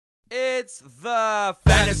It's the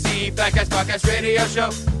Fantasy Fatcast Podcast Radio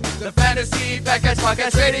Show. The Fantasy Fatcast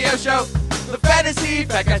Podcast Radio Show. The Fantasy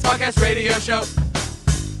Fatcast Podcast Radio Show.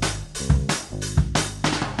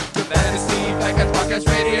 The Fantasy Fatcast Podcast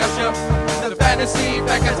Radio Show. The Fantasy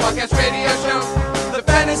Fatcast Podcast Radio Show. The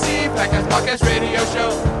Fantasy Fatcast Podcast Radio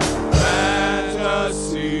Show.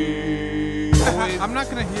 Fantasy. I'm not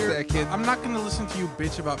gonna hear that, kid. I'm not gonna listen to you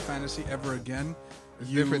bitch about fantasy ever again. It's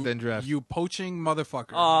different than draft. You poaching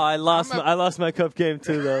motherfucker. Oh, I lost my cup game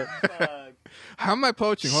too, though. How am I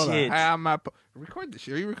poaching? Hold Shit. on. How am I record this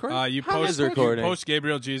shit? Are you recording? You How am I poached poaching? recording. poached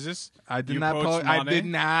Gabriel Jesus. I did You not poached poach. I Mane. did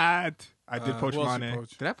not. I did poach who else you Mane.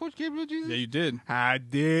 poached? Did I poach Gabriel Jesus? Yeah, you did. I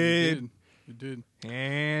did. You did.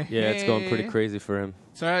 Yeah, it's going pretty crazy for him.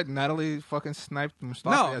 Sorry, Natalie fucking sniped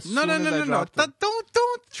Mustafa. No, as no, soon no, as no, I no, no. dropped him. Don't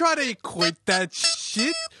try to equate that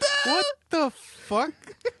shit. What the fuck?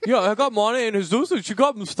 Yeah, I got Mane and Jesus, and she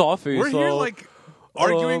got Mustafa. We're here like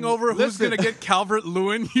arguing over who's listen. gonna get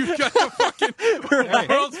Calvert-Lewin. You've got the fucking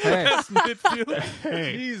world's best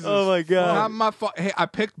midfielder. Jesus. Oh my god. Not my fault. Hey, I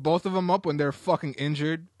picked both of them up when they're fucking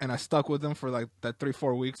injured, and I stuck with them for like that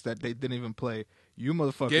 3-4 weeks that they didn't even play. You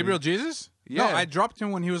motherfucker. Gabriel Jesus? Yeah. No, I dropped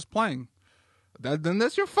him when he was playing. Then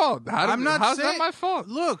that's your fault. I'm not how's saying- that my fault?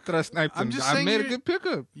 Look, that I sniped him. I'm just I saying made a you're- good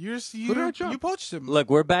pickup. You did I drop? poached him. Look,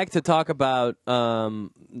 we're back to talk about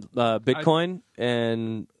Bitcoin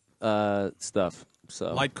and stuff.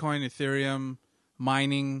 So Litecoin, Ethereum,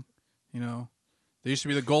 mining, there used to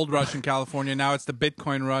be the gold rush in California. Now it's the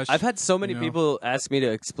Bitcoin rush. I've had so many You know. people ask me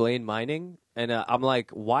to explain mining, and I'm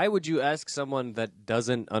like, why would you ask someone that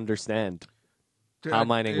doesn't understand Dude, how I-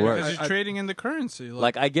 mining yeah, works? because you're trading in the currency.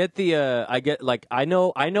 Like, I get the, I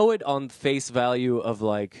know it on face value of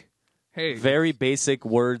like Hey, very basic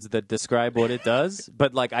words that describe what it does,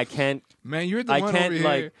 but like I can't, man, you're the I one can't over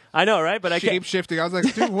like, here I know, right? But I shape can't shifting. I was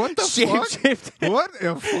like, dude, what the fuck? shift. What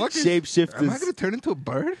the fuck is Shapeshift Am I is- gonna turn into a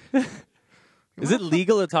bird? Is it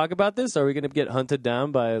legal to talk about this? Are we going to get hunted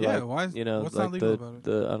down by Yeah, like, why is- like what's not legal the, about it?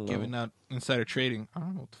 the I don't know. Giving out insider trading. I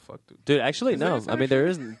don't know what the fuck, dude. Dude, actually, Is there no. insider I mean, there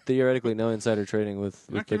isn't theoretically no insider trading with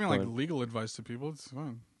I'm not giving Bitcoin. like legal advice to people. It's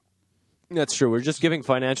fine. That's true. We're just giving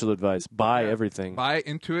financial advice. Buy everything. Buy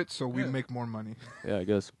into it so we Yeah. make more money. Yeah, I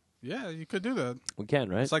guess Yeah, you could do that. we can,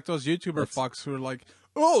 right? It's like those YouTuber That's- fucks who are like,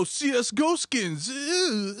 "Oh, CS:GO skins."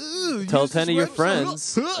 Tell use 10 of this your website."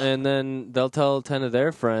 friends, and then they'll tell 10 of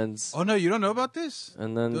their friends, Oh no, you don't know about this?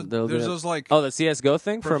 and then Th- they'll there's be those like oh, the CS:GO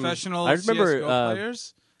thing from professional I remember. CS:GO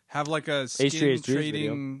players have like a skin H3H3's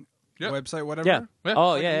trading video. website, whatever. Yeah. Yeah. Oh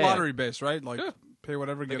Like yeah, yeah. lottery based, right? Like pay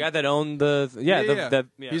whatever. The Get guy that owned the yeah.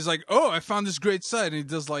 yeah. He's like, "Oh, I found this great site," and he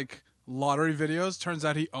does like lottery videos. Turns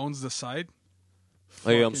out he owns the site.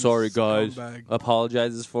 Hey, I'm Fucking sorry, guys. scumbag.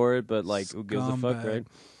 Apologizes for it, but like, who gives a fuck, Scumbag. right?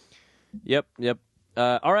 Yep.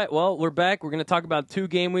 All right, well, we're back. We're going to talk about 2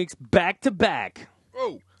 game weeks back to back.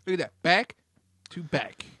 Oh, look at that. Back to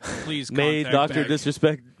back. Please, May contact Dr. back.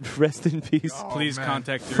 Disrespect rest in peace Please man.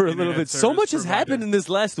 contact your for a little internet bit. So much has service happened provider. in this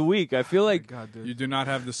last week. I feel like, God, dude. You do not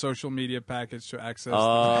have the social media package to access.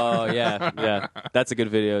 oh, yeah. That's a good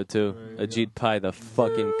video, too. Ajit Pai, the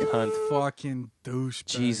fucking cunt. Fucking douchebag.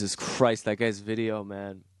 Jesus Christ, that guy's video,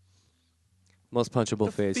 man. Most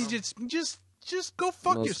punchable face. Just go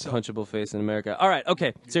fuck Most yourself. punchable face in America. All right,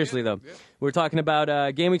 okay. Seriously, though. We're talking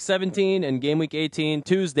about Game Week 17 and Game Week 18,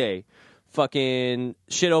 Tuesday. Fucking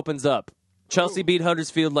shit opens up. Chelsea beat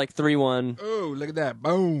Huddersfield like 3-1. Oh, look at that.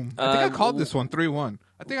 Boom. I think I called this one 3-1.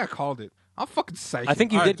 I think I called it. I'm fucking psyched. I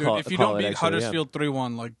think you All right, did dude, call, if you call don't it, beat actually, yeah. Huddersfield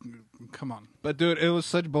 3-1, like, come on. But, dude, it was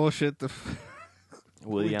such bullshit.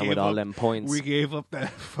 William gave with all up- them points. We gave up that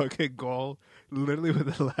fucking goal literally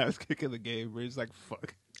with the last kick of the game. Where it's like,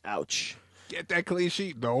 fuck. Ouch. Get that clean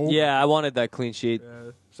sheet. No. Yeah, I wanted that clean sheet.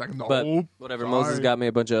 It's like, no. But whatever. Sorry. Moses got me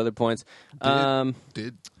a bunch of other points.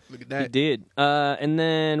 Did. Look at He that. did. And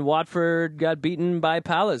then Watford got beaten by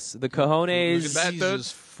Palace. The Cojones. Look at that, dude.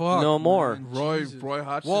 Jesus fuck. No more. man. Roy Jesus.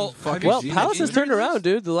 Hodgson. Well, fucking have you Well, seen Palace the has turned injury around, list?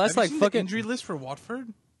 dude. The last Have you like seen fucking the injury list for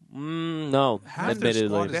Watford? no, Half their admittedly.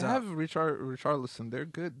 squad They is have Richarlison. They're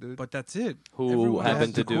good, dude. But that's it. Who Everyone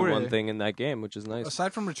happened to has do Doucouré. one thing in that game, which is nice.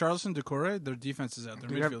 Aside from Richarlison, Decore, their defense is out. Their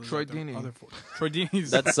We have midfield is Troy out. Their Deeney. other four. Troy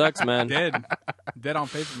Deeney's That sucks, man. dead. Dead on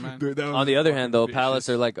paper, man. Dude, that was On the other hand, though, fucking Palace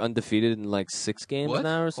vicious. are like undefeated in like 6 games What?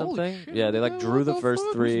 now or Holy something. shit, Yeah, they like man, drew what the the first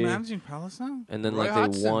fuck? 3, Who's managing Palace now? and then Roy like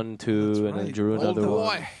Hodgson. they won 2 That's and then right. drew Oh, another the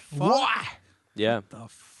one. Boy. Yeah, The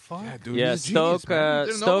fuck? fuck? Yeah, dude. Yeah, he's a genius, Stoke. man.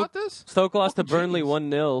 You didn't know about this? Stoke lost to Fucking Burnley genius.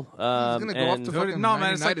 1-0. He's gonna go up to fucking No,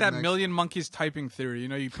 man, it's like United that next. million monkeys typing theory. You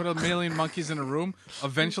know, you put a million monkeys in a room.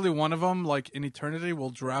 Eventually, one of them, like in eternity, will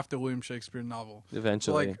draft a William Shakespeare novel.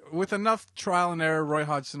 Eventually. Like with enough trial and error, Roy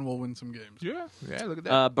Hodgson will win some games. Yeah, look at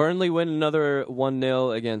that. Burnley win another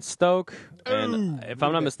 1-0 against Stoke, and Ooh, if look I'm not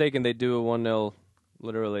at that. mistaken, they do a 1-0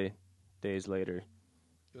 literally days later.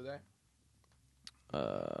 Do they?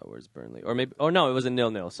 Where's Burnley? Or maybe? Oh no, it was a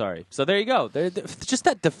 0-0. Sorry. So there you go. They're just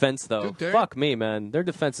that defense though. Dude, they're- Fuck me, man. Their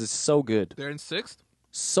defense is so good, They're in 6th,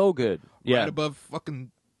 so good. Yeah, right above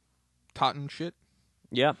fucking Totten shit.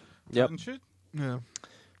 yeah, yep. And shit. Yeah.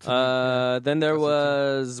 Then there That's the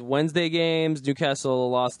was Wednesday games. Newcastle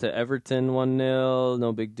lost to Everton 1-0.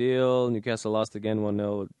 No big deal. Newcastle lost again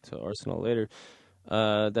 1-0 to Arsenal later.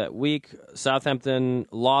 That week, Southampton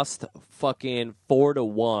lost fucking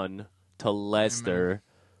 4-1 to Leicester.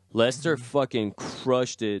 Leicester fucking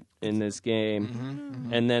crushed it in this game.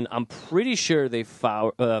 And then I'm pretty sure they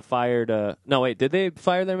fired. No, wait, did they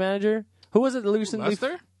fire their manager? Who was it that recently?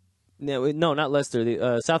 Leicester? No, not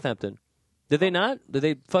Leicester. Southampton. Did they not? Did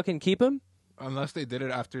they fucking keep him? Unless they did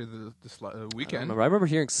it after the weekend. I remember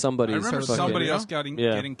hearing somebody. I remember fucking- somebody yeah. else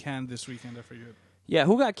getting canned this weekend. I forget. Yeah,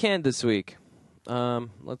 who got canned this week?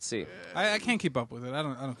 Let's see. I can't keep up with it. I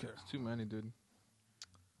don't care. Too many, dude.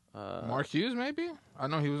 Mark Hughes, maybe? I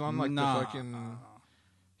know he was on like Nah. the fucking.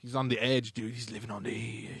 He's on the edge, dude. He's living on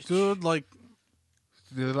the edge. Dude, like,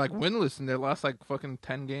 They're like winless in their last like fucking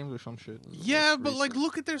 10 games or some shit. yeah, but like,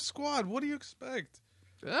 look at their squad. What do you expect?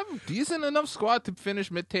 They have a decent enough squad to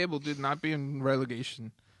finish mid-table, dude. Not be in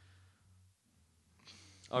relegation.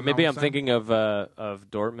 Or maybe what I'm I'm thinking of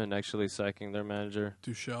Dortmund actually sacking their manager.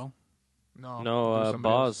 Tuchel. No, No, it was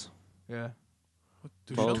somebody else. Boz. Yeah,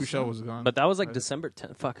 Boz. Tuchel was gone. But that was like Right. December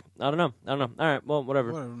 10th. Fuck. I don't know. All right. Well,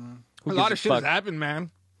 whatever. Whatever, man. Who a gives lot of shit fuck? has happened,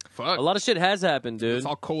 man. Fuck. A lot of shit has happened, dude. It's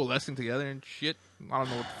all coalescing together and shit. I don't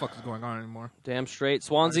know what the fuck is going on anymore. Damn straight.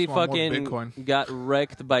 Swansea I just want more fucking Bitcoin. got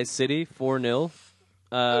wrecked by City 4-0.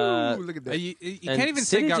 Ooh, look at that. You and can't even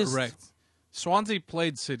City say got just- wrecked. Swansea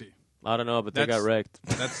played City. I don't know, but they got That's- wrecked.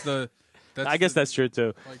 That's the. That's I guess the, that's true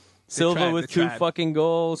too. like, Silva tried, with they 2 tried. fucking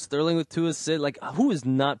goals, Sterling with 2 assists. Like, who is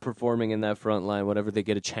not performing in that front line whenever they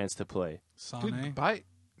get a chance to play? Dude, Sane.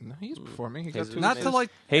 no, he's performing. He got Jesus. 2 Not to assists. like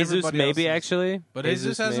Jesus, everybody maybe else's. actually, But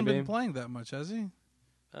Jesus hasn't maybe. been playing that much, has he?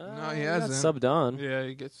 No, he He hasn't. got subbed on. Yeah,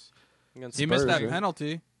 he gets. Against He missed Spurs, that right?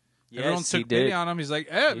 penalty. Yes, Everyone he took pity did. on him. He's like,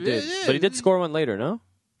 eh, He did, yeah, but he did score one later, no?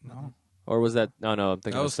 No, Or was that? No, I'm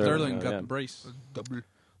thinking that of was Sterling. Oh, Got yeah. the brace. Double.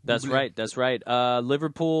 That's right. That's right.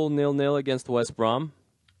 Liverpool 0-0 against West Brom.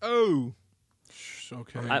 Oh.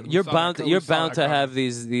 Okay. You're saw bound. that- You're we saw bound that to coming. have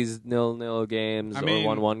these 0-0 games I or mean-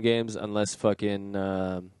 1-1 games, unless fucking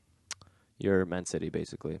you're Man City,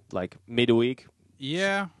 basically. Like midweek,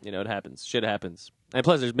 yeah. you know, it happens. Shit happens. And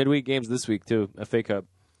plus, there's midweek games this week too. FA Cup.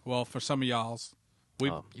 Well, for some of y'all's, we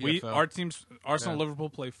EFL. our teams, Arsenal, Yeah. Liverpool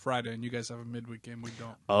play Friday, and you guys have a midweek game. We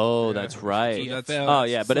don't. Oh, that's right. So that's- Oh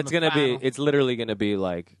yeah, but it's gonna be. Semifinal. It's literally gonna be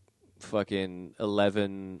like fucking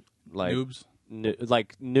 11 like Noobs.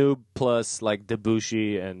 like noob plus like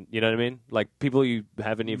Debussy and you know what I mean? Like people you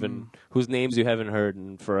haven't even whose names you haven't heard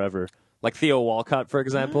in forever. Like Theo Walcott, for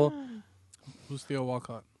example. Who's Theo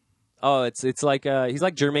Walcott? Oh, it's like he's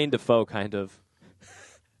like Jermaine Defoe kind of.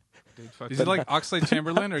 Dude, fuck Is that. he like Oxlade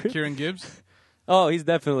Chamberlain or Kieran Gibbs? Oh, he's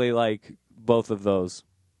definitely like both of those.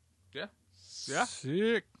 Yeah. Yeah.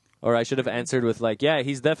 Sick. Or I should have answered with like, yeah,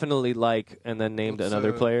 he's definitely like, and then named What's,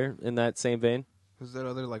 another player in that same vein. Who's that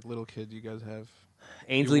other like little kid you guys have?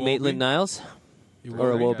 Ainsley Iwobi? Maitland-Niles or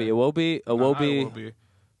Iwobi, Iwobi, Iwobi, Iwobi.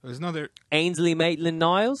 There's another. Ainsley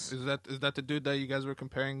Maitland-Niles. Is that the dude that you guys were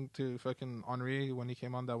comparing to fucking Henri when he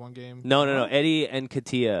came on that one game? No, Eddie and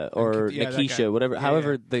Katia or Yeah, that guy. Nikisha, whatever, Yeah,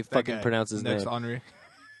 however yeah. they That fucking guy. pronounce his Next name. Henri.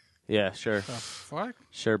 Yeah, sure, The fuck?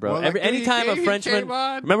 sure, bro. Well, like, Anytime a he Frenchman. came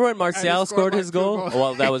on, Remember when and Martial he scored his like 2 goal? goals.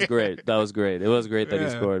 Well, that was great. That was great. It was great that he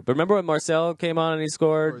Yeah. scored. But remember when Marcel came on and he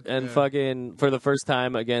scored and Yeah. fucking for the first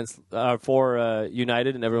time against for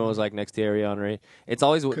United, and everyone was like next to Thierry Henry. It's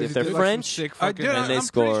always if he they're did, like, some French. sick I fucking- did. And they I'm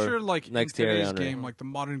score pretty sure, like next in Thierry today's Henry. game, like the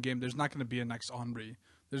modern game, there's not going to be a next Henry.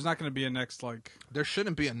 There's not going to be a next like There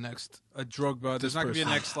shouldn't be a next. a Drogba. There's not going to be a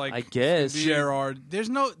person. next like I guess. Gerrard. There's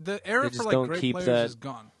no the era They for just like don't great keep players that is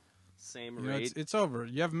gone. Same You know, rate. it's over.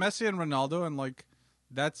 You have Messi and Ronaldo, and like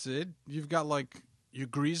that's it. You've got like your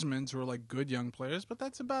Griezmanns who are like good young players, but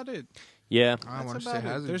that's about it. Yeah, I don't want That's to say about it.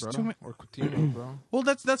 Hazard, There's bro. too many- Or Coutinho, bro. Well,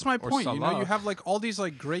 that's my Or point. You know, Salah. you have like all these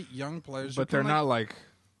like great young players, who But they're can, not like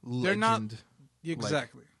They're not- legend.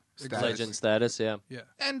 exactly. status. Legend status, yeah. Yeah.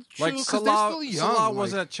 And Like true, 'cause they're Salah, still young. Salah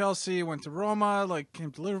was like, at Chelsea, went to Roma, like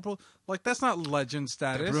came to Liverpool. Like that's not legend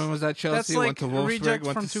status. everyone was at Chelsea, That's like went to a Wolfsburg, reject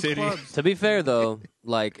went from to two City. clubs. To be fair, though,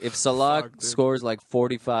 like if Salah Fuck, dude. scores like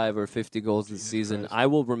 45 or 50 goals this season, Christ. I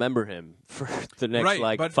will remember him for the next right,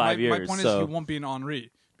 like but 5 my, years. My point so is he won't be an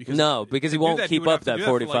Henry. Because no, because to he do won't that, keep would up have to that do for,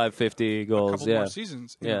 45, like, 50 a goals. couple Yeah, more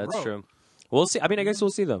seasons. in yeah, a that's row. true. We'll see. I mean, I guess we'll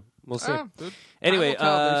see though. We'll see. Yeah, dude. Anyway, Time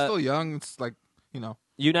will tell. They're still young. It's like,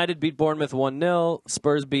 United beat Bournemouth 1-0.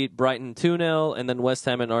 Spurs beat Brighton 2-0, and then West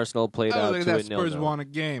Ham and Arsenal played out look to at a that. Spurs 0-0. won a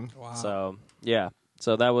game. Wow. So yeah,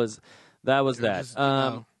 so that was They're that. just,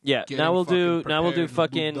 Yeah, getting now we'll do fucking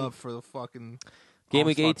fucking up for the fucking Game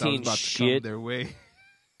Week onslaught that was 18 about to come shit. their way.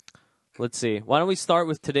 Let's see. Why don't we start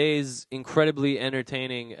with today's incredibly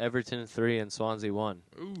entertaining Everton 3 and Swansea 1?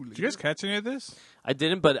 Did you guys catch any of this? I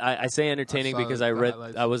didn't, but I say entertaining I saw because the I read.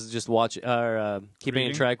 highlights. I was just watching, keeping in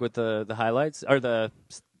Reading? track with the highlights or the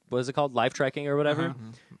what is it called, live tracking or whatever.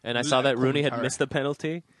 Uh-huh. And I saw that Rooney had commentary. missed a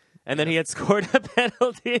penalty, and then he had scored a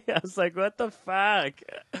penalty. I was like, "What the fuck?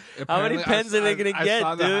 How many Apparently, pens are they gonna I get,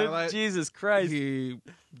 saw the dude? highlight. Jesus Christ!"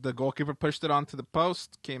 The goalkeeper pushed it onto the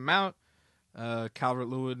post, came out.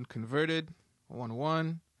 Calvert-Lewin converted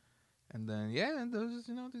 1-1, and then this is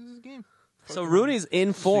a game. So Rooney's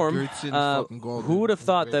in form. Sigurdsson fucking goal, Who would have dude.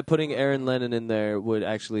 thought Great. that putting Aaron Lennon in there would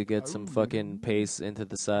actually get some fucking pace into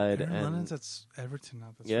the side? Aaron and Lennon's at Everton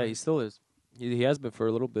now. That's yeah, right. he still is. He has been for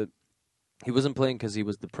a little bit. He wasn't playing because he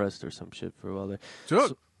was depressed or some shit for a while there.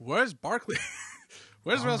 Dude, where's Barkley?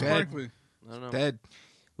 Where's Ross dead. Barkley? I don't know. Dead.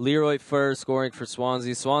 Leroy Fur scoring for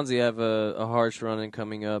Swansea. Swansea have a harsh running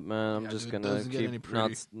coming up, man. I'm Yeah, just dude, it gonna doesn't get any keep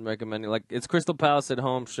pretty. not recommending. Like it's Crystal Palace at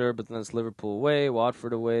home, sure, but then it's Liverpool away,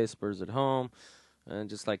 Watford away, Spurs at home, and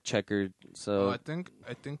just like checkered. So I think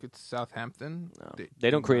it's Southampton. no, they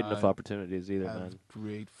don't do create not enough opportunities either, have man.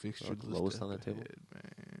 great fixture Or lowest list on the up table. ahead,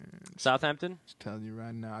 man. Southampton. Just telling you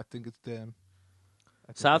right now, I think it's them.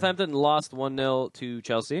 Southampton lost 1-0 to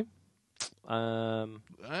Chelsea.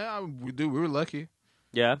 We were lucky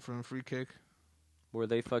Yeah, from a free kick. were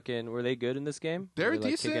they good in this game? They were Were they,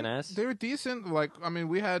 like, decent. kicking ass? They were decent. Like, I mean,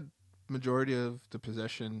 we had majority of the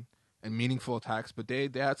possession and meaningful attacks, but they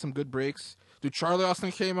had some good breaks. Dude, Charlie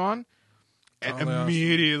Austin came on and Charlie Austin.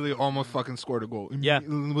 immediately almost fucking scored a goal. Yeah.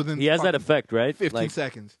 Within He has that fucking effect, right? 15 Like,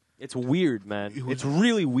 seconds. it's weird, man. It was- It's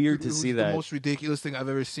really weird It to was see the that. most ridiculous thing I've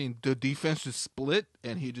ever seen. The defense just split,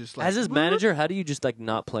 and he just like As his manager, how do you just like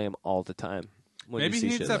not play him all the time? When Maybe you he see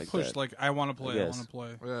needs shit that like push. that? Like I want to play. I guess. want to play.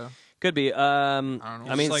 Yeah. Could be. I don't know.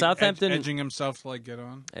 mean, Just, like, Southampton edging himself to like get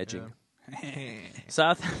on. edging. Yeah.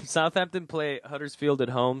 Southampton play Huddersfield at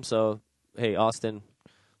home. So hey, Austin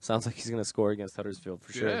sounds like he's gonna score against Huddersfield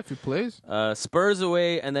for sure. Yeah, if he plays. Spurs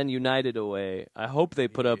away and then United away. I hope they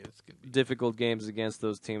put up Yeah, it's gonna be- difficult games against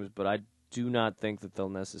those teams, but I do not think that they'll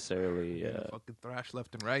necessarily fucking thrash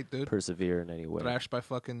left and right, dude. persevere in any way. Thrashed by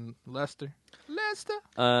fucking Leicester. Leicester.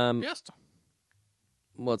 Yes.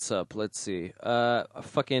 What's up? Let's see.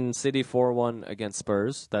 Fucking City 4-1 against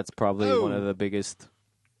Spurs. That's probably Oh. one of the biggest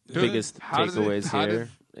Dude, how did takeaways how here.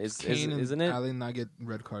 did Is Kane and isn't it? Ali not get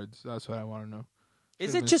red cards? That's what I want to know. Is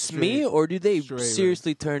Should've it been just me, straight- or do they straight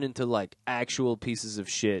seriously turn into like actual pieces of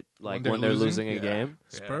shit? Like when they're losing a Yeah. game,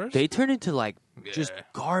 Spurs. they turn into like just Yeah.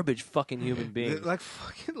 garbage fucking human They, beings. like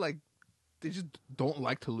fucking like they just don't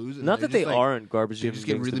like to lose. And Not that just, they like, aren't garbage They human just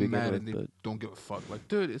get beings to really begin mad with, and they but don't give a fuck. Like,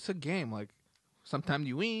 dude, it's a game. Like, sometimes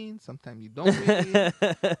you win, sometimes you don't win.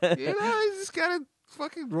 You just gotta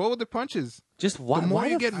fucking roll with the punches. just why? The more why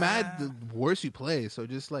you the get mad, the worse you play. So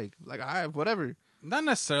just like I whatever. Not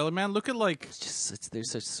necessarily, man. Look at like they're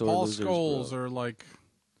such sore Paul losers, Scholes bro. or like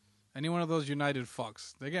any one of those United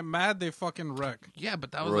fucks. They get mad, they fucking wreck. Yeah,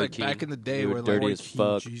 but that was Roy like Keane. back in the day You were where dirty like as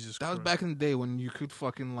fuck. Jesus that was Christ. back in the day when you could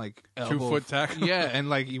fucking like elbow 2-foot tackle. Yeah, and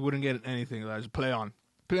like you wouldn't get anything. Like, just play on,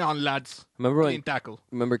 lads. Remember Clean when? tackle.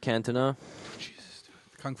 Remember Cantona?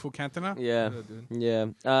 Kung Fu Cantona. Yeah, dude. yeah.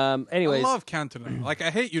 Anyways, I love Cantona. Like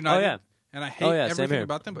I hate United. yeah. And I hate Oh, yeah, same everything here.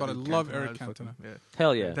 about them, but I love Eric Cantona. Yeah.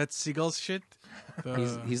 hell yeah. That Seagulls shit.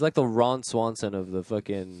 The- He's like the Ron Swanson of the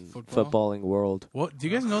fucking Football? footballing world. what? Do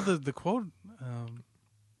you guys know the quote?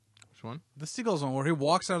 Which one? The Seagulls one where he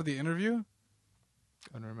walks out of the interview.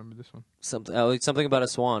 I don't remember this one. Something about a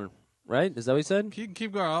swan, right? Is that what he said?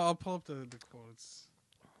 Keep going. I'll pull up the quotes.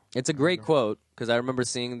 It's a great quote because I remember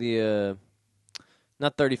seeing the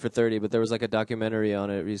not 30 for 30, but there was like a documentary on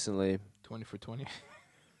it recently. 20 for 20.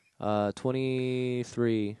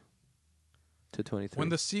 23 to 23. When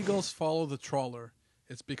the seagulls follow the trawler,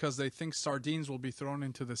 it's because they think sardines will be thrown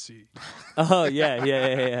into the sea. Oh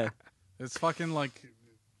yeah. It's fucking like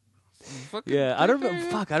Fucking Yeah, I don't remember.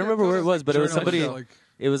 Fuck, I don't remember where it was, but it was Journalist, somebody. like,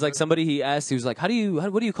 It was like somebody he asked. He was like, what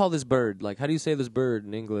do you call this bird? Like, how do you say this bird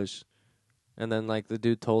in English? And then like the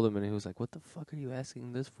dude told him, and he was like, "What the fuck are you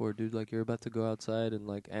asking this for, dude? Like, you're about to go outside and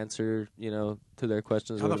like answer, to their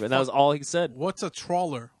questions or How the whatever." And that was fuck- all he said. what's a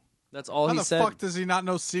trawler? That's all How he the said. fuck does he not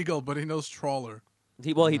know seagull, but he knows trawler?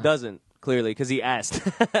 He doesn't clearly because he asked.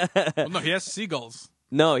 Well, no, he has seagulls.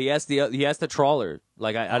 No, he asked the trawler.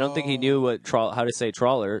 Like I don't think he knew how to say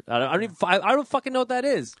trawler. I don't fucking know what that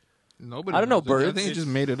is. Nobody. I don't know knows it. I birds. think he just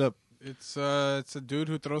made it up. It's a dude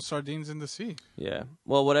who throws sardines in the sea. Yeah.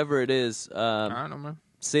 Well, whatever it is, I don't know, man.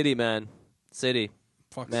 City man, City,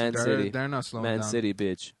 Fuck. Man They're, City, they're not slowing Man down. City,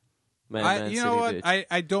 bitch. Man, I, Man you City, know what? bitch.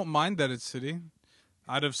 I don't mind that it's City.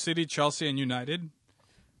 Out of City, Chelsea, and United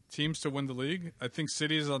teams to win the league, I think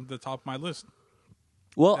City is on the top of my list.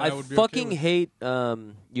 Well, that I I would be fucking okay with. hate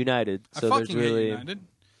United. So I there's fucking really hate United.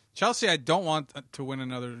 Chelsea, I don't want to win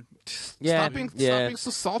another. Stop being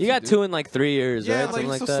so salty. You got dude. 2 in like 3 years, Yeah, right? like, Something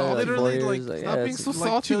like so that. salty. Like 4 Literally, years. like, stop being it's- so Like,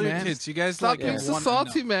 salty, chill your man. tits. You guys Stop like being so want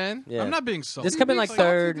salty, enough. man. yeah. I'm not being salty. Just coming being like salty,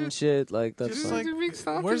 third dude. and shit. Like that's Just fine. like, You're being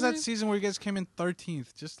salty, where's that man. season where you guys came in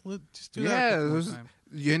 13th? Just do that. Yeah, a couple more there's- times.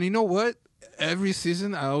 Yeah, and you know what? Every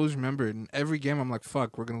season, I always remember it. In every game, I'm like,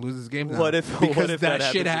 "Fuck, we're gonna lose this game now." What if- because what if that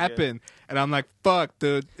shit happens again? happened? And I'm like, "Fuck,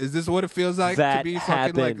 dude, is this what it feels like to That be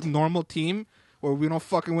fucking like happened. normal team where we don't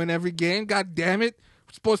fucking win every game? God damn it,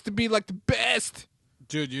 we're supposed to be like the best."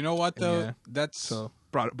 Dude, you know what though? Yeah. That's So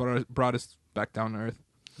brought us back down to earth.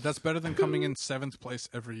 that's better than coming in 7th place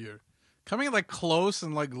every year. Coming in like close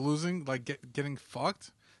and like losing, like getting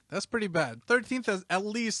fucked. That's pretty bad. 13th has at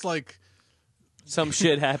least like Some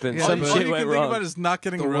shit happened. Yeah, Some but- all shit you went can think wrong. about is not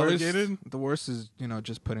getting relegated. The worst is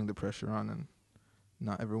just putting the pressure on and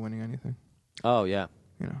not ever winning anything. Oh yeah,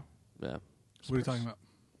 You know, yeah. What are you talking about?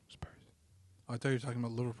 Spurs. I thought you were talking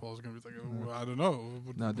about Liverpool. I was gonna be like, well, I don't know.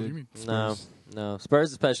 What do you dude. mean? No.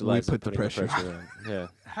 Spurs specialize We in put the putting pressure on. Yeah.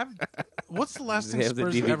 What's the last They thing have the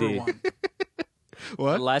Spurs ever DVD. won? The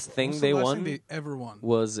What? last thing What's they the last won thing they ever won?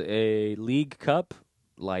 was a League Cup,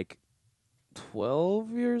 like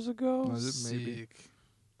 12 years ago, Was it? Maybe. Sick.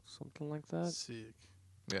 something like that. Sick.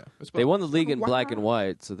 Yeah, They won the league in black and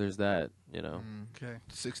white, so there's that. Okay.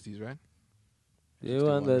 60s, right? You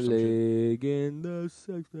won 61 the or some shit. league in the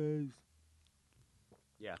 60s.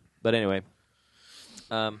 Yeah, but anyway,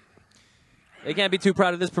 they can't be too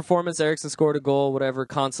proud of this performance. Eriksson scored a goal, whatever,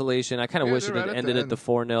 consolation. I kind of Yeah, wish it they're had right at ended the at the end.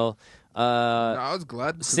 4-0. No, I was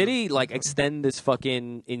glad. because City extend this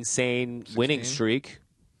fucking insane winning 16? streak.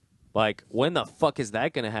 Like, when the fuck is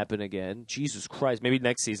that going to happen again? Jesus Christ! Maybe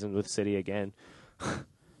next season with City again.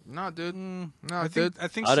 No, dude. No, I dude.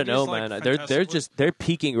 think I don't know, City's, like, man. They're fantastically-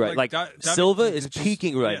 peaking right. Like, Like, Silva is it's just-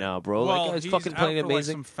 peaking right yeah. now, bro. Well, That guy's he's fucking out playing for, like,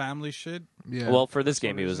 amazing. some family shit. Yeah. Well, for this That's what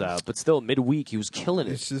game he it was is. out, but still midweek he was killing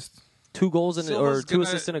it. it's just 2 goals in Silva's or 2 gonna-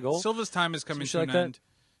 assists in a goal. Silva's time is coming shit to like an that. end.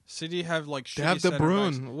 City have like they have shitty De center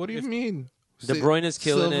backs. Bruyne. What do you If- mean? De Bruyne is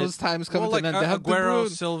killing Silva's it. time is coming Well, like to an end. They have De Aguero, Bruyne.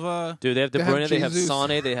 Silva. Dude, they have De They have Bruyne, they have Jesus.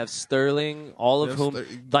 Sane, they have Sterling, all of They whom have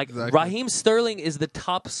like exactly. Raheem Sterling is the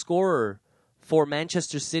top scorer for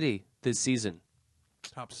Manchester City this season.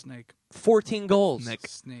 Top snake. 14 goals.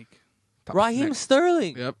 Snake. Top Raheem neck.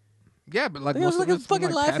 Sterling. Yep. Yeah, but like He was most like of a it's been,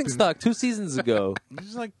 fucking like, laughing tapping. stock 2 seasons ago. He's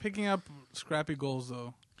just like picking up scrappy goals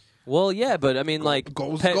though. Well, yeah, but I mean, like,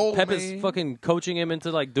 goals, Pep man. is fucking coaching him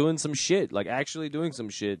into like doing some shit, like actually doing some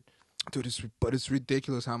shit. Dude, it's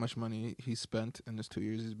ridiculous how much money he spent in this 2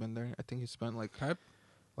 years he's been there. I think he spent like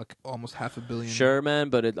almost $500 million. Sure, man,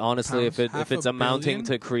 but it, honestly, if Half it's a amounting billion?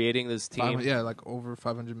 to creating this team, Yeah, like over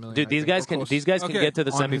 500 million. dude, I these think, guys or can close. Okay, get to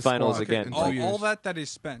the on his semifinals squad. again. In All, 2 years. all that he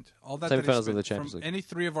spent, all that Semifinals he of spent the Champions from League. any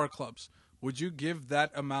 3 of our clubs, would you give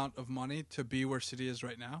that amount of money to be where City is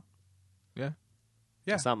right now? Yeah.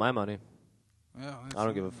 Yeah. It's not my money. Yeah, I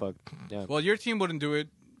don't give a fuck. Yeah, Well, your team wouldn't do it.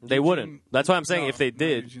 they Eugene- wouldn't. That's why I'm saying No, if they not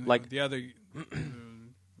did, Eugene, like, the other,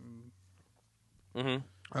 hmm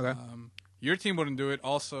Okay. your team wouldn't do it.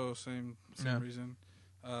 Also, same Yeah. reason.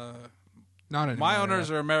 Not anymore. My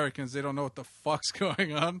owners are Americans. They don't know what the fuck's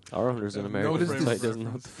going on. our owners in No America What is frame this? of doesn't know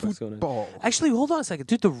what the fuck's going on. Ball. Actually, hold on a second,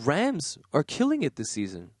 dude. The Rams are killing it this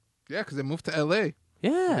season. Yeah, because they moved to LA.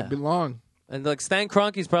 Yeah, They belong. and like Stan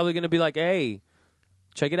Kroenke's probably going to be like, "Hey,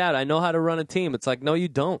 check it out. I know how to run a team." It's like, no, you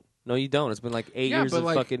don't. No, you don't. It's been like 8 Yeah, years but, of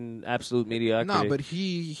like- fucking absolute mediocrity. No, but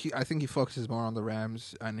he I think he focuses more on the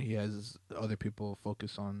Rams, and he has other people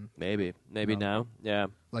focus on. maybe No. now, yeah.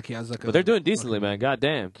 Like he has like. But they're doing decently, man. God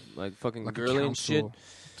damn, like fucking Like a Gurley and shit. council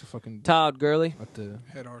to fucking Todd Gurley. at the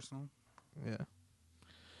Head Arsenal. yeah.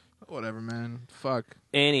 Whatever, man. Fuck.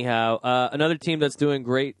 Anyhow, another team that's doing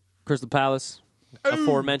great, Crystal Palace.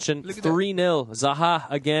 Aforementioned look at that. 3-0. Zaha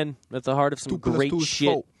again at the heart of some 2 + great 2 is shit.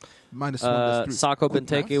 4. -1. That's 3. Sako Good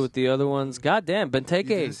Benteke pass. with the other ones. God damn, You didn't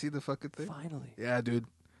Benteke. see the fucking thing? Finally. Yeah, dude.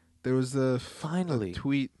 There was a Finally.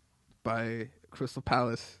 tweet by Crystal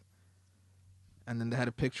Palace, and then they had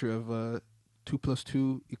a picture of 2 +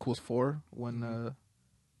 2 = 4 when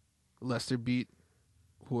Leicester beat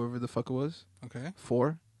whoever the fuck it was. Okay.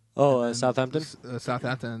 4. Oh, And then Southampton?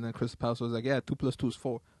 Southampton, and then Crystal Palace was like, yeah, 2 + 2 is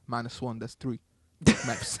 4. -1, that's 3.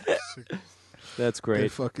 Maps. That's They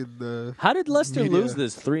great. fucking How did Leicester media- lose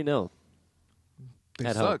this 3-0? they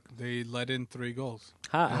at home. suck. They let in 3 goals.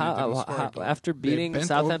 How, And they how, didn't how, score a how goal. after beating bent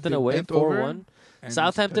Southampton over- they away bent over 4-1? and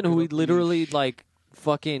Southampton, just who we picked it up literally and like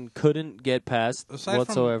fucking couldn't get past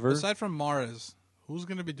whatsoever. Aside from Mahrez, who's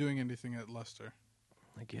going to be doing anything at Leicester?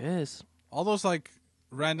 I guess. All those like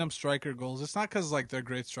random striker goals. It's not because like they're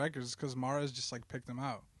great strikers. It's because Mahrez just like picked them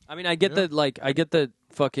out. I mean, I get Yeah. that. Like, I get the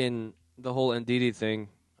fucking the whole Ndidi thing.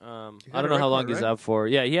 I had don't a know red how long card, he's right? out for.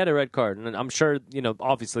 Yeah, he had a red card, and I'm sure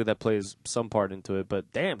obviously that plays some part into it.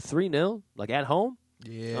 But damn, 3-0, like at home.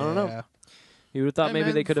 Yeah. don't know. You would have thought Hey, maybe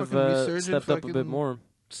man, they could have fucking resurgent stepped up a bit fucking- more.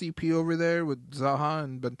 CP over there with Zaha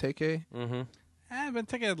and Benteke. Mm-hmm.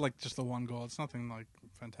 Benteke had like just the 1 goal. It's nothing like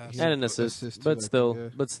fantastic. Yeah. And an assist, assist too, but I think, still, yeah.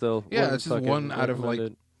 but still. Yeah, wouldn't it's just fucking one out of, like,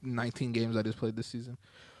 recommend 19 games that he's played this season.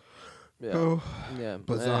 it. Yeah, Oh, yeah.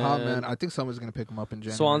 but Zaha, man, And I think someone's gonna pick him up in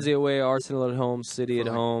January. Swansea away, Arsenal at home, City For at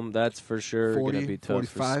like home. That's for sure going 40, to be tough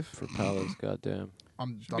 45. for Palace. Goddamn.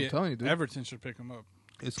 I'm Be- telling you, dude. Everton should pick him up.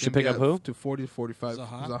 It's Should gonna pick be up who? to 40 to 45.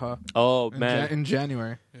 Zaha? Oh In, man, in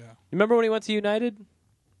January. Yeah. you remember when he went to United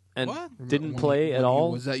and What? didn't When play he- at when he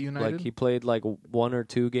all? was at United? Like he played like 1 or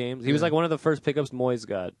 2 games. He was Yeah. like one of the first pickups Moyes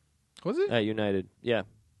got Was it? at United. Yeah.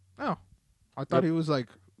 Oh, I thought Yep. he was like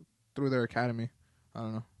through their academy. I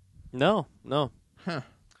don't know. No.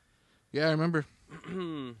 Yeah, I remember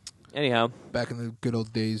Anyhow, back in the good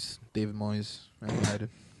old days, David Moyes at United.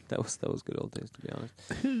 that was good old days to be honest.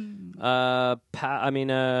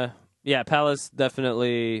 Palace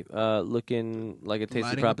definitely looking like a tasty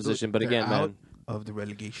Lining up proposition. But they're again, out man, of the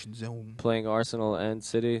relegation zone. playing Arsenal and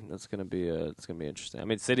City, that's gonna be interesting. I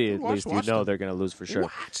mean, City at Watch least them. they're gonna lose for sure.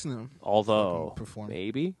 Watch them. Although Fucking perform.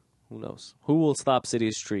 maybe, who knows? Who will stop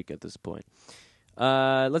City's streak at this point?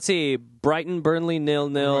 Let's see. Brighton, Burnley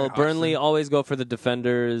 0-0. Roy Burnley Hodgson. always go for the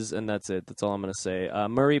defenders, and that's it. That's all I'm gonna say.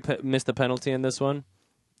 Murray missed a penalty in this one.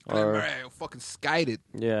 Or Fucking skied it.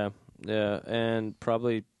 yeah, and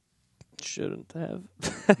probably shouldn't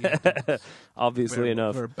have. Obviously Very,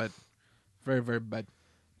 enough. Very bad. Very, very bad.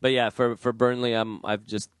 But yeah, for Burnley, I've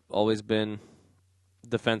just always been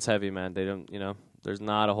defense heavy, man. They don't, there's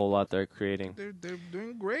not a whole lot they're creating. They're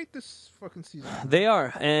doing great this fucking season. They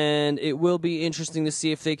are, and it will be interesting to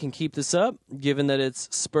see if they can keep this up, given that it's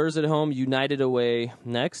Spurs at home, United away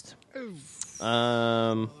next,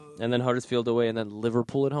 and then Huddersfield away, and then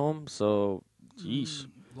Liverpool at home. So, yeesh.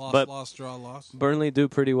 Lost, draw, lost. Burnley do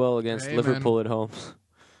pretty well against Hey, Liverpool at home.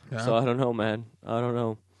 Yeah. So I don't know, man. I don't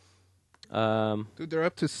know. Dude, they're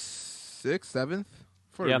up to 6th, 7th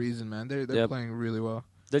for Yep. a reason, man. They're Yep. playing really well.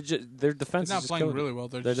 Their They're defense not is just playing killing really well.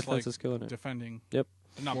 They're Their just defense like is killing it. defending. Yep.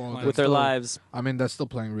 They're not Well, playing. with their still- lives. I mean, that's still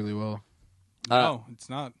playing really well. No, it's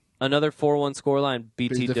not. Another 4-1 scoreline. There's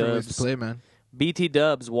BT different ways to Dubs. play, man. BT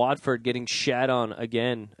Dubs. Watford getting shat on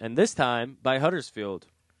again, and this time by Huddersfield.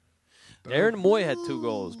 Aaron Moy had 2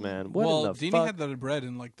 goals, man. What well, in the Dini fuck? had the red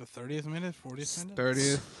in like the 30th minute, 40th minute.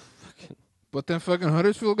 30th. But then fucking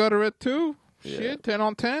Huddersfield got a red too. Yeah. Shit, 10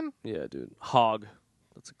 on 10. Yeah, dude. Hog.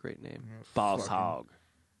 That's a great name. Boss fucking- Hog.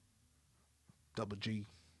 Double G.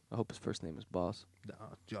 I hope his first name is Boss. Nah,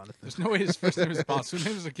 Jonathan. There's no way his first name is Boss. Who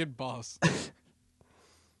names a kid Boss?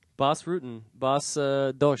 Boss Rutten. Boss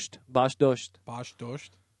Dost. Bosch Dost. Bosch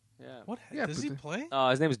Dost. Yeah. What? Yeah, Does but he the- play?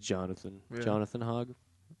 His name is Jonathan. Yeah. Jonathan Hogg.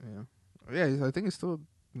 Yeah. Yeah, I think he's still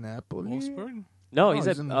Napoli. Wolfsburg? No, Oh, he's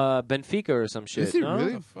he's at in- Benfica or some shit. Is he no?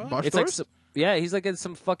 really? What the fuck? Bosch It's like Dorst? yeah, he's like in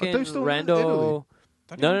some fucking they're still in rando. Italy.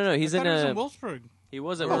 Thought he No, was- no, I he's thought in he was a- Wolfsburg. He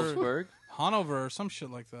was at Oh, Wolfsburg. Hanover or some shit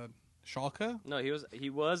like that. Schalke? No, he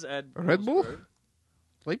was at Red Bull? Wolfsburg.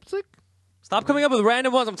 Leipzig? Stop coming up with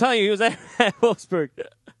random ones. I'm telling you, he was at Wolfsburg.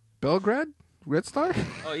 Belgrade? Red Star?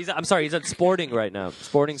 Oh, I'm sorry, he's at Sporting right now.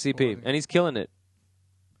 Sporting CP, Sporting. and he's killing it.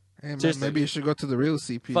 Hey, man, Seriously. maybe you should go to the real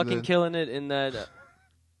CP. Fucking then. killing it in that.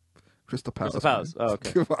 Crystal Palace. Crystal Palace. man. Oh,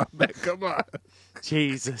 okay. Come on, man. Come on.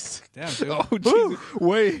 Jesus. Damn, dude. Oh,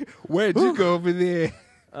 Jesus. Where'd you go over there?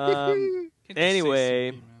 Can't just say Anyway.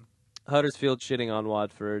 City, man. Huddersfield shitting on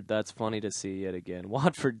Watford. That's funny to see yet again.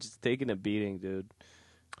 Watford just taking a beating, dude.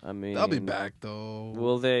 I mean, They'll be back, though.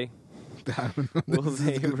 Will they? I don't know. Will This is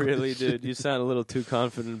they good. really, dude? You sound a little too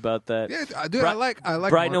confident about that. Yeah, dude, I like Brighton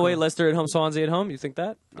Marco. away, Leicester at home, Swansea at home. You think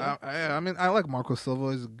that? I mean, I like Marco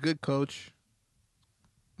Silva. He's a good coach.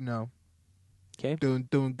 Okay.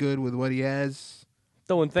 doing good with what he has.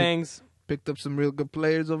 Throwing things. Picked up some real good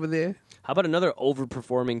players over there. How about another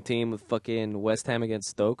overperforming team with fucking West Ham against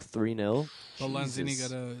Stoke, 3-0? But Lanzini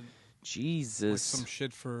got like Jesus. some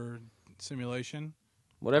shit for simulation.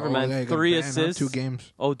 Whatever, Oh, man. yeah, he got 3 banned on assists. 2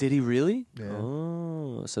 games. Oh, did he really? Yeah.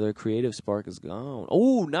 Oh, so their creative spark is gone.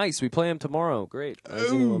 Oh, nice. We play him tomorrow. Great.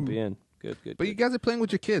 Lanzini won't be in. Good. But you guys are playing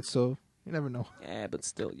with your kids, so you never know. Yeah, but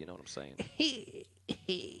still, you know what I'm saying.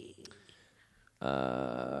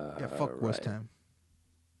 Yeah, fuck West Ham.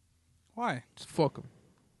 Why? Just fuck them.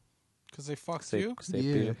 Because they fucked They, you?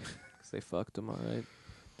 Yeah. they fucked him, all right.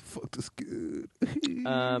 Fuck this good.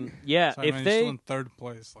 Yeah, Sorry, if man, you're they... still in third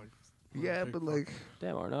place. Like, Yeah, big but fuck. like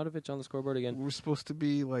Damn, Arnautovic on the scoreboard again. we're supposed to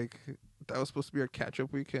be like that was supposed to be our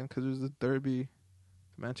catch-up weekend because there's the derby,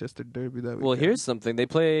 Manchester Derby that weekend. Well, here's something. They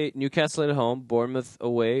play Newcastle at home, Bournemouth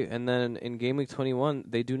away, and then in game week 21,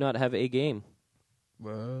 they do not have a game.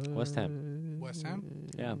 West Ham. West Ham?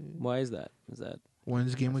 Yeah. Why is that? Is that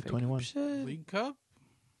When's game week fake 21? shit? League Cup?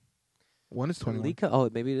 When is 21? League Cup? Oh,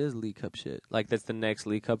 maybe it is League Cup shit. Like that's the next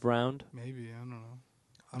League Cup round. Maybe. I don't know.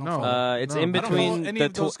 I don't No. follow. It's No, in I don't between know any the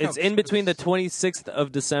of those it's cups. in between the 26th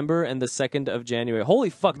of December and the 2nd of January. Holy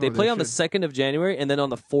fuck! No, They play they on the should. 2nd of January and then on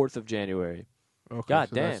the 4th of January. Okay, God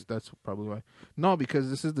so damn. That's probably why. No, because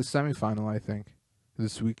this is the semifinal, I think,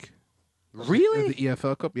 this week. Really? The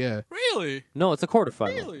EFL Cup, yeah. Really? No, it's a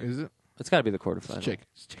quarterfinal. Really? Is it? It's got to be the quarterfinal. Let's check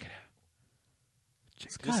it out.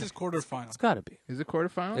 This is quarterfinal. It's got to be. Is it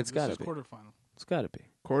quarterfinal? It's This got to is be. quarterfinal. It's got to be.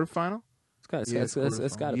 quarterfinal. It's got. Yeah,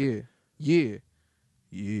 It's got to be.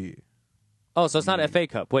 Yeah. Oh, so it's not FA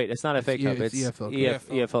Cup. Wait, it's not FA Yeah, Cup. it's It's EFL Cup.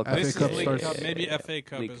 EFL Cup. FA This is Cup League starts- Cup. Maybe FA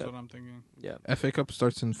Cup League is Cup. what I'm thinking. Yeah. FA Cup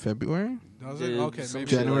starts in February, Does it? Yeah, Okay, some maybe.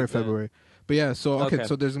 shit January, like that. February. But yeah, so Okay.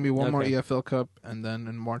 so there's gonna be one more Okay. EFL Cup, and then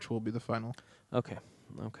in March will be the final. Okay.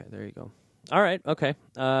 There you go. All right. Okay.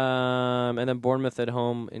 And then Bournemouth at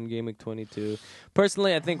home in game week 22.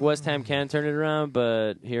 Personally, I think West Ham can turn it around,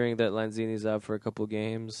 but hearing that Lanzini's out for a couple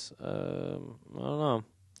games, I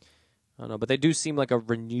don't know. But they do seem like a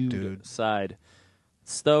renewed Dude. side.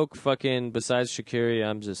 Stoke, fucking. Besides Shaqiri,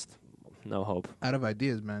 I'm just no hope. Out of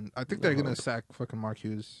ideas, man. I think they're gonna sack fucking Mark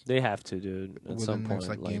Hughes They have to, dude. At within some the point,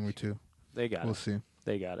 next game or two. they got We'll it. see.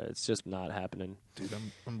 They got it. It's just not happening. Dude,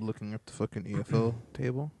 I'm looking up the fucking EFL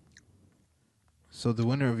table. So the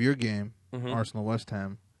winner of your game, Mhm. Arsenal West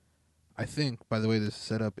Ham, I think, by the way this is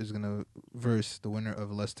set up, is gonna verse the winner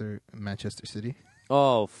of Leicester Manchester City.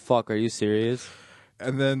 Oh fuck! Are you serious?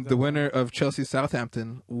 And then the winner of Chelsea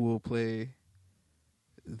Southampton will play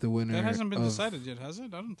the winner That hasn't been of decided yet, has it?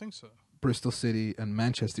 I don't think so. Bristol City and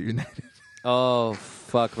Manchester United. Oh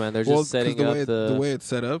fuck, man! They're just 'cause setting the up way, the way it's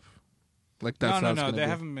set up, like that's how it's No. gonna They be.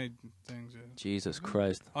 haven't made things yet. Jesus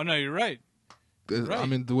Christ. Oh no, you're right. I right.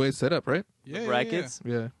 mean, the way it's set up, right? Yeah, Brackets.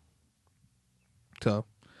 Yeah. So,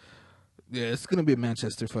 yeah, it's gonna be a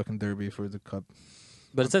Manchester fucking derby for the cup.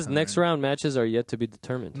 But it says next round matches are yet to be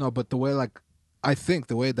determined. No, but the way, I think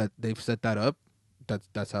the way that they've set that up,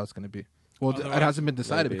 that's how it's gonna be. Well, it Otherwise- hasn't been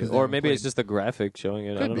decided Maybe. because they or haven't maybe it's played. just a graphic showing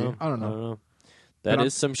it. I Could don't be. know. I don't know. That But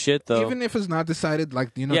is some shit, though. Even if it's not decided, yeah,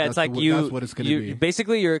 that's it's like that's what it's gonna be.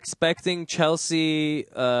 Basically, you're expecting Chelsea,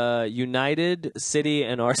 United, City,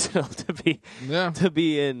 and Arsenal Yeah. to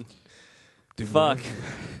be in. Dude, Fuck.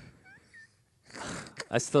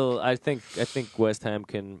 I think West Ham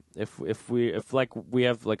can if we have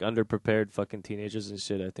underprepared fucking teenagers and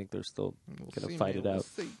shit. I think they're still gonna fight it out.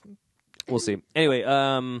 We'll see. Anyway,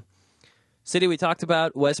 City we talked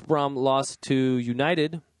about. West Brom lost to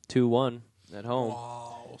United 2-1 at home.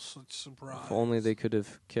 Wow, such surprise. If only they could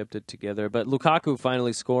have kept it together. But Lukaku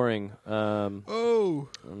finally scoring, Oh,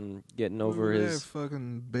 getting over yeah, his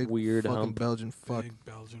fucking big weird fucking hump. Belgian fuck. Big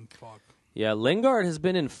Belgian fuck. Yeah, Lingard has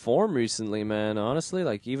been in form recently, man. Honestly,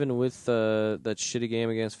 like even with that shitty game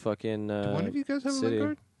against fucking. Do one of you guys have City. a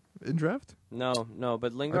Lingard in draft? No,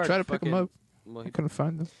 but Lingard. I tried to pick him fucking- up. Well, I couldn't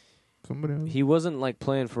find him. Somebody else. he wasn't like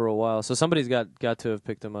playing for a while, so somebody's got to have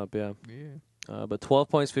picked him up. Yeah. Yeah. But 12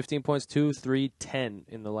 points, 15 points, 2, 3, 10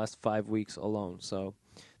 in the last 5 weeks alone. So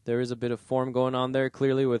there is a bit of form going on there,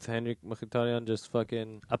 clearly, with Henrik Mkhitaryan just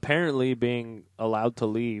fucking apparently being allowed to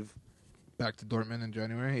leave Back to Dortmund in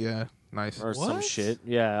January. Yeah, nice. or some What? shit.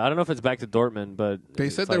 Yeah, I don't know if it's back to Dortmund, but They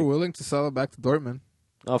it's said like, they're willing to sell it back to Dortmund.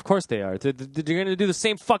 of course they are. They're going to do the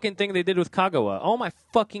same fucking thing they did with Kagawa. Oh my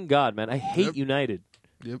fucking God, man. I hate Yep. United.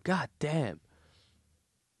 Yep. God damn.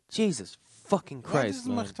 Jesus fucking Why Christ,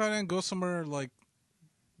 doesn't man. Mkhitaryan go somewhere like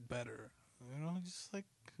better? You know, just like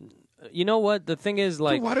You know what? The thing is,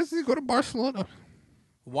 like, Dude, why does he go to Barcelona?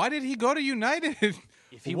 why did he go to United?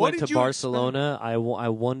 if he What went did to you Barcelona, I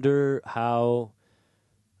wonder how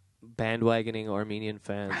bandwagoning Armenian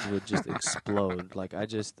fans would just explode. Like I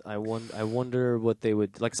wonder what they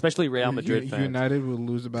would like, especially Real Madrid fans. United will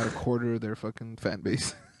lose about a quarter of their fucking fan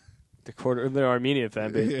base. The quarter of their Armenian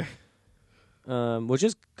fan base, which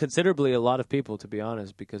is considerably a lot of people, to be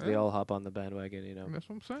honest, because they all hop on the bandwagon. You know, That's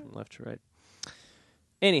what I'm saying. from left to right.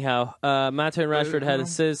 Anyhow, Mata and Rashford had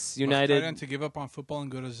assists. United United to give up on football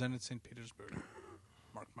and go to Zenit St. Petersburg.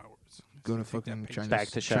 Mark my words. Go to Take that fucking paycheck. Chinese. back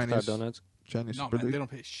to Shakhtar Donetsk. Chinese No, Super man, League. they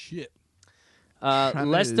don't pay shit.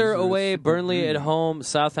 Leicester is a away, Super Burnley at League. home,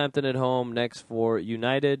 Southampton at home. Next for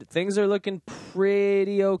United, things are looking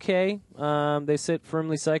pretty okay. They sit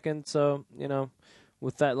firmly second, so you know,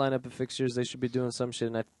 with that lineup of fixtures, they should be doing some shit.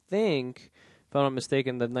 And I think, if I'm not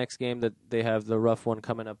mistaken, the next game that they have the rough one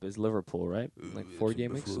coming up is Liverpool, right? Like 4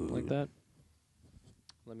 game weeks, something like that.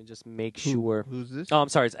 Let me just make sure. Who's this? Oh, I'm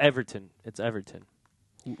sorry, it's Everton. It's Everton.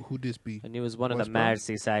 Who this be? I knew it was one of West the Brom?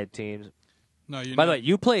 Merseyside teams. No, you. By the way,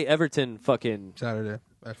 you play Everton fucking Saturday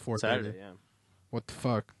at 4:30. Saturday, yeah. What the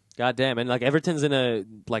fuck? God damn, and like Everton's in a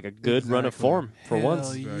good run of Exactly. form for Hell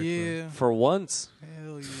once. yeah. For once,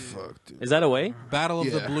 Hell yeah. Fuck, dude. is that away? Battle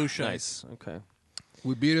of the Yeah. Blue Shites. Nice. Okay.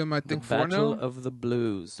 We beat him, I The think, Battle 4-0, of the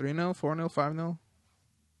Blues. 3-0, 4-0, 5-0.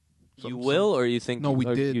 You will, or you think? No, we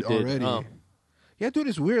or did you already. Oh. Yeah, dude,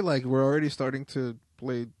 it's weird. Like, we're already starting to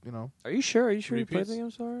play, you know. Are you sure? Are you sure you played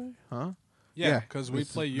Repeats? the game already? Huh? Yeah, because we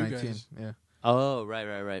it's play you 19, guys. Yeah. Oh, right.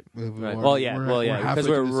 We're Well, already- yeah, we're because halfway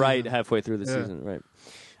we're through the right season. halfway through the Yeah. season, right?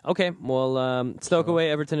 Okay, well, Stoke away,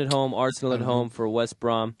 Everton at home, Arsenal at home for West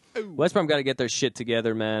Brom. West Brom got to get their shit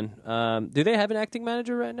together, man. Do they have an acting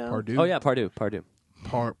manager right now? Pardew. Oh yeah, Pardew.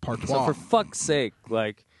 Partois. So for fuck's sake,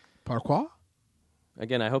 like Parquois?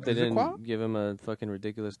 again, I hope they Is it didn't Qua? give him a fucking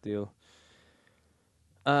ridiculous deal.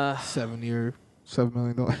 7-year, $7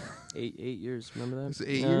 million. 8 years. Remember that? It's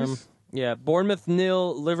 8 years. Yeah, Bournemouth 0,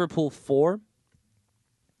 Liverpool 4.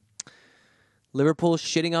 Liverpool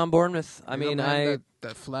shitting on Bournemouth. I mean, that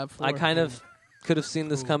flap I kind of could have seen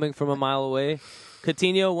this coming from a mile away.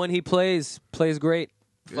 Coutinho, when he plays great.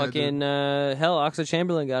 Yeah, Fucking hell,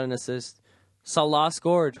 Oxlade-Chamberlain got an assist. Salah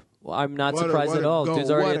scored. Well, I'm not What a- surprised what at a all. goal,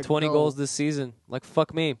 Dude's already what at a 20 goal. goals this season. Like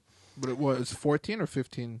fuck me. But it was 14 or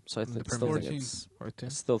 15. So I in the still Premier think League? it's 14.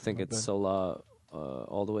 still think Not it's bad. Salah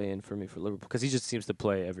all the way in for me for Liverpool because he just seems to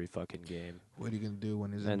play every fucking game. What are you gonna do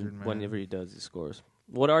when he's injured, And man? whenever he does, he scores.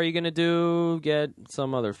 What are you gonna do? Get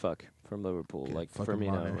some other fuck from Liverpool, Get like fucking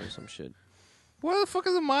Firmino Mane. or some shit. What the fuck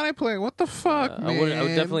is the Mane playing? What the fuck, man? I would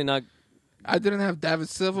definitely not I didn't have David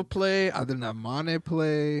Silva play. I didn't have Mane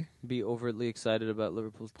play. be overtly excited about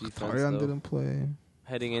Liverpool's defense. Tarian Though. didn't play.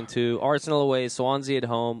 Heading into Arsenal away, Swansea at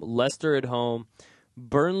home, Leicester at home,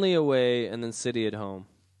 Burnley away, and then City at home.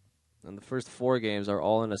 And the first 4 games are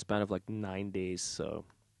all in a span of like 9 days. So,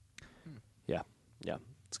 yeah,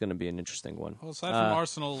 it's going to be an interesting one. Well, aside from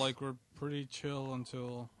Arsenal, like we're pretty chill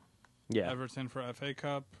until Yeah, Everton for FA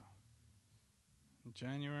Cup in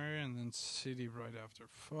January, and then City right after.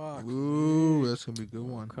 Fuck. Ooh, that's gonna be a good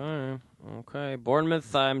one. okay.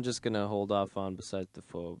 Bournemouth, I'm just going to hold off on besides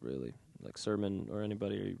Defoe, really. Like Sermon or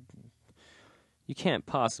anybody. You can't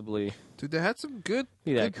possibly. Dude, they had some good,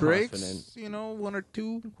 Be that good breaks. confident. You know, 1 or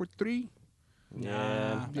 2 or 3.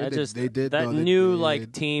 Yeah, Yeah, I they- just they did, that though, they new did.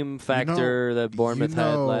 like team factor that Bournemouth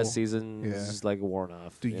had know- last season Yeah. is just like worn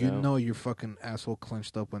off. Dude, you know your fucking asshole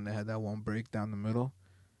clenched up when they had that one break down the middle.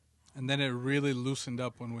 And then it really loosened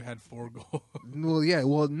up when we had 4 goals. Well, yeah.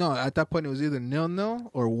 Well, no. At that point, it was either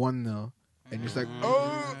 0-0 or 1-0, and you're just like,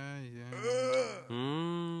 oh,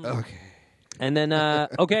 yeah. okay. And then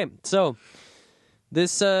okay, so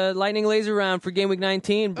this lightning laser round for game week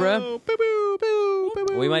 19, bruh. Oh, boo, boo, boo, boo,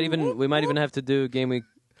 boo. We might even have to do game week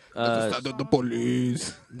the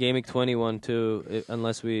police. game week 21 too,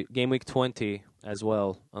 unless we game week 20 as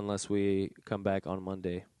well, unless we come back on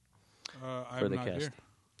Monday for I'm the not cast. here.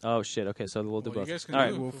 Oh shit! Okay, so we'll do Well, you both. guys can All do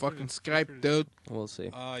right, it. We'll Feel free fucking to- Skype, dude. we'll see.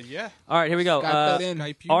 Yeah. All right, here we go. Skype that in.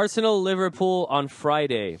 Skype you. Arsenal Liverpool on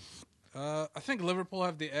Friday. I think Liverpool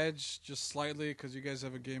have the edge just slightly because you guys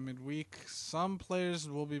have a game midweek. Some players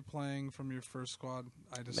will be playing from your first squad.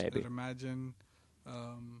 I just Maybe. would imagine.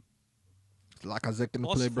 Lacazette can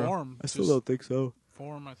Plus play, bro. form. I still don't think so.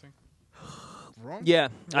 Form, I think. Yeah,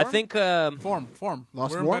 I Warm? think Form.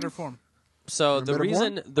 Lost We're in warm? better form. so. You're The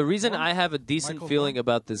better reason Warm? I have a decent Michael feeling Warm?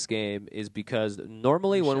 about this game is because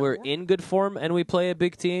normally when Michel we're Warm? in good form and we play a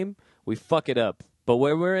big team, we fuck it up. But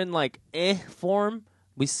when we're in like form,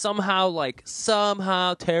 we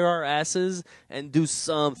somehow tear our asses and do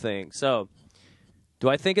something. So, do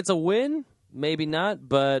I think it's a win? Maybe not,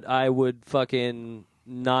 but I would fucking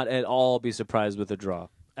not at all be surprised with a draw.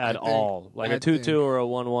 At I think- all. Like I a 2-2 think- or a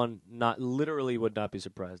 1-1, not literally would not be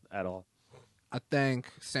surprised at all. I think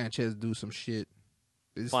Sanchez do some shit.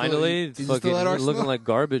 Finally, he's fucking still at you're Arsenal? looking like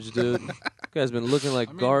garbage, dude. You guys been looking like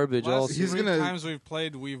I mean, garbage all last season. He's three gonna- times we've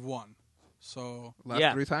played, we've won. So last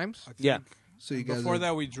Yeah. 3 times. I think Yeah. So you guys before are-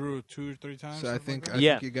 that we drew 2 or 3 times. So I something think like I that.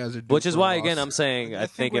 Yeah. think you guys are due Which is for a why, loss. again, I'm saying I I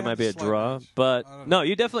think think we it might have be a a slight draw. edge. But I don't no, know.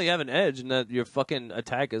 you definitely have an edge, and that your fucking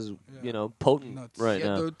attack is, potent Nuts. right Yeah,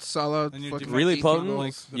 now. dude, Salah And your fucking defense Really is potent. not,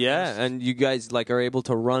 like, the Yeah, best. and you guys like are able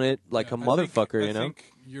to run it like a Yeah, motherfucker. I You know.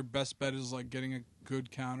 think your best bet is like getting a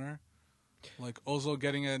good counter, like Ozil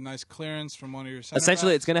getting a nice clearance from one of your center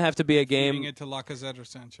Essentially, it's backs, going to have to be a feeding game. it to Lacazette or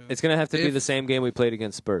Sanchez. It's going to have to be If- the same game we played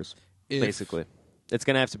against Spurs. if- Basically, it's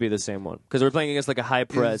going to have to be the same one because we're playing against like a high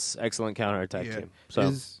press, excellent counter attack Yeah. team.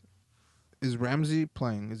 So. Is Ramsey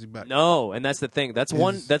playing? Is he back? No, and that's the thing. That's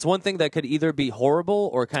one. Is- That's one thing that could either be horrible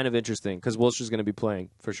or kind of interesting because Wilshire's going to be playing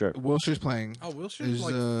for sure. Wilshire's playing. Oh, Wilshere Is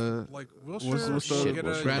like Wilshere what's will the- get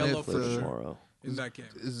what's a Granite, yellow for sure tomorrow. in that game.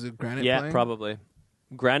 Is it Granite Yeah, playing? probably.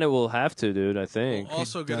 Granite will have to, dude. I think. Will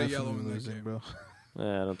also get a Definitely yellow in that losing, game. bro.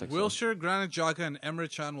 I don't think so. Wilshere, Granit Xhaka, and Emre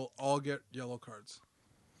Can will all get yellow cards.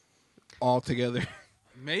 All together.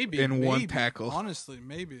 Maybe In one maybe. tackle. Honestly,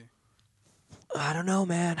 maybe. I don't know,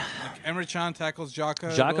 man. Like Emre Can tackles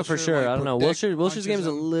Xhaka. Jaka for Wilshere, sure. like, I don't know. protect Wilshire's punches game is a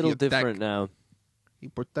him. little He attack. different now. He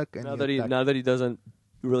protect and Now he that he attack. doesn't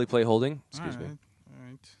really play holding. Excuse me. All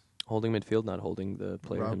right. Holding midfield, not holding the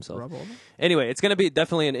player himself. Rob Holding? Anyway, it's going to be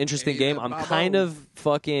definitely an interesting Hey, game. the I'm Babo. kind of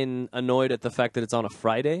fucking annoyed at the fact that it's on a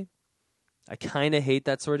Friday. I kind of hate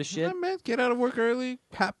that sort of shit. Yeah, man, get out of work early.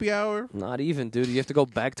 Happy hour. Not even, dude. You have to go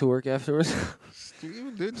back to work afterwards.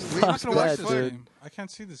 Dude, just Fuck I'm leave. not gonna watch that, this dude. game. I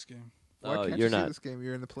can't see this game. Why Oh, can't you're you see not. this game?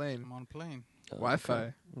 You're in the plane. I'm on plane.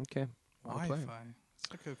 Wi-Fi. Okay. On a Wi-Fi. plane.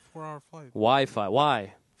 It's like a 4-hour flight. Wi-Fi.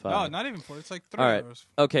 Why? No, not even 4. It's like 3 All right. hours.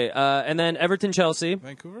 Okay. And then Everton-Chelsea.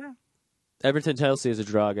 Vancouver. Everton-Chelsea is a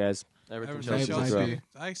draw, guys. Everton-Chelsea is a Might draw. be.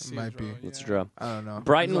 I see. Might a draw, be. It's a yeah. draw. I don't know.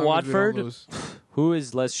 Brighton, As long as we don't Watford? lose. Who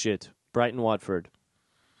is less shit? Brighton-Watford.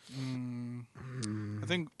 I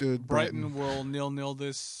think Dude, Brighton will 0-0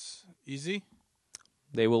 this easy.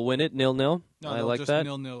 They will win it 0-0. No, I they'll like just that.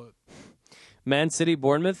 0-0 it. Man City,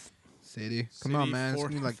 Bournemouth. City. Come on, man. It's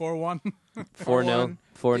gonna be like 4-1. 4-0.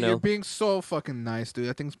 4-1. You're 4-0. being so fucking nice, dude.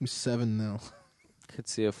 I think it's gonna be 7-0.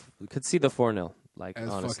 Could see the 4-0. Like, As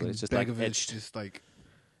honestly, fucking it's just like Begovic etched. just like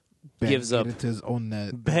Gives banging up. into his own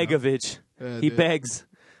net. Begovic. Yeah, He dude. begs.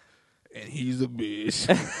 And he's a bitch.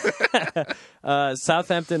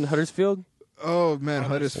 Southampton, Huddersfield. Oh man,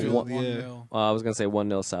 Huddersfield. Yeah. 1-0. I was gonna say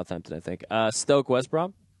 1-0 Southampton. I think. Stoke, West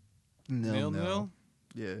Brom. 0-0. 0-0.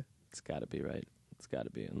 Yeah. It's got to be right. It's got to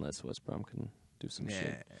be unless West Brom can do some Yeah.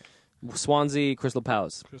 shit. Swansea, Crystal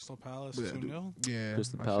Palace. Crystal Palace Yeah, 2-0. Yeah.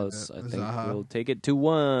 Crystal I see Palace, that. I think, Zaha. will take it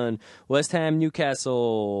 2-1. West Ham,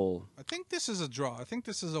 Newcastle. I think this is a draw. I think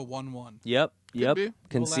this is a 1-1. Yep, yep. be.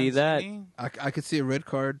 Can Will see that. Lanzini, I could see a red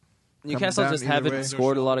card Newcastle down just either haven't way.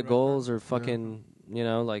 scored a lot of Red goals card. or fucking,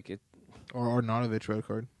 like it. or Arnautovic red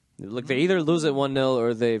card. Look, they either lose at 1-0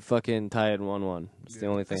 or they fucking tie at 1-1. It's the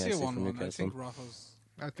only I thing I see a see from 1-1. I Newcastle. think Rafa's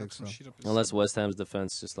I think got so. some shit up his Unless sleeve. West Ham's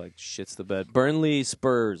defense just like shits the bed. Burnley,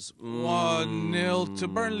 Spurs. 1-0 to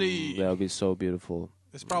Burnley. That would be so beautiful.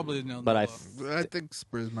 It's probably a 0-0. But I though. I think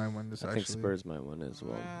Spurs might win this. I actually, think Spurs might win as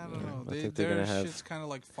well. I don't Yeah. know. I think they're their gonna have shit's kind of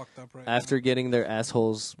like fucked up right after getting their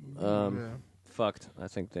assholes Yeah. fucked. I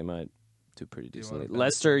think they might do pretty you decently. wanna bet?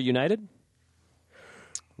 Leicester, United.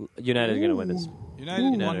 United are gonna win this. now. United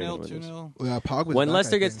United 1-0, are gonna win 2-0. Yeah, Pogba's When back,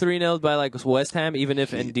 Leicester I gets think. 3-0 by like West Ham, even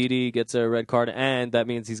if Ndidi gets a red card, and that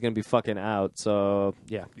means he's gonna be fucking out. So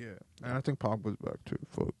yeah. Yeah, and I think Pogba's back too.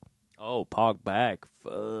 Fuck. Oh, Pog back.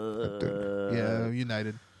 I think. Yeah,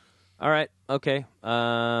 United. All right. Okay.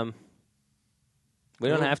 We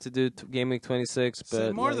don't Cool. have to do game week 26,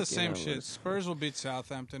 but More of like, the same you know, shit. Spurs will beat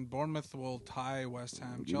Southampton. Bournemouth will tie West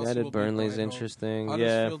Ham. Chelsea will United beat Burnley's Brighton. interesting. Yeah.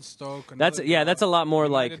 Huddersfield, Stoke. That's another yeah, draw. that's a lot more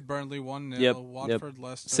United, like Burnley 1-0. Yep, Watford,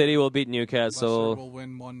 Leicester. City will beat Leicester Newcastle. will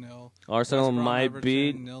win 1-0. Arsenal West Brom, might Everton,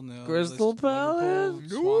 beat 0-0. Crystal Liverpool, Palace.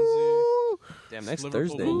 Swansea. Damn, next Liverpool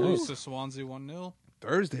Thursday. will lose Nice. to Swansea 1-0.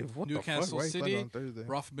 Thursday. What Newcastle the fuck? Why are you City. playing on Thursday?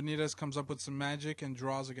 Rafa Benitez comes up with some magic and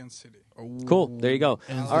draws against City. Cool. There you go.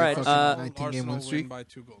 And All right. fucking 19 game Arsenal win win streak. by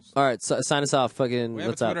 2 goals. All right. So, sign us off. Fucking. We have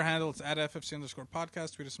What's a up? Twitter handle. It's at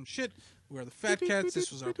FFC_podcast. Tweet us some shit. We are the Fat Cats.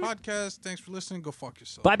 This was our podcast. Thanks for listening. Go fuck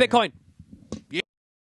yourself. Buy Bitcoin.